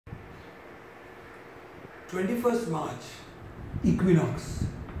21st March, equinox,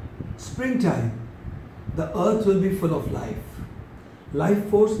 springtime, the earth will be full of life. Life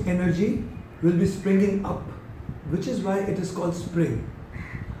force energy will be springing up, which is why it is called spring.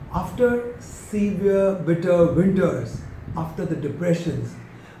 After severe, bitter winters, after the depressions,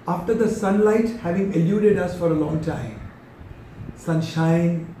 after the sunlight having eluded us for a long time,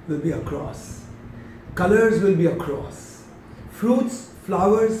 sunshine will be across. Colors will be across. Fruits,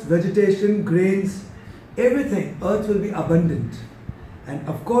 flowers, vegetation, grains, everything, earth will be abundant. And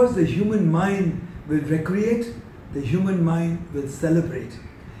of course the human mind will recreate, the human mind will celebrate.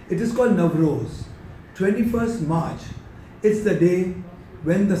 It is called Navroze. 21st March, it's the day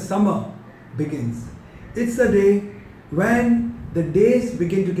when the summer begins. It's the day when the days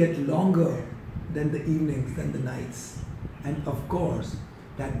begin to get longer than the evenings, than the nights. And of course,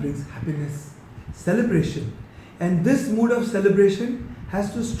 that brings happiness, celebration. And this mood of celebration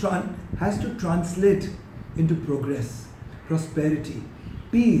has to translate into progress, prosperity,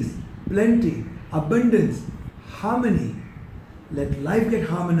 peace, plenty, abundance, harmony. Let life get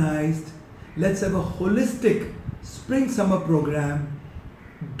harmonized. Let's have a holistic spring-summer program.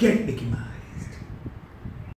 Get Mickey Mouse.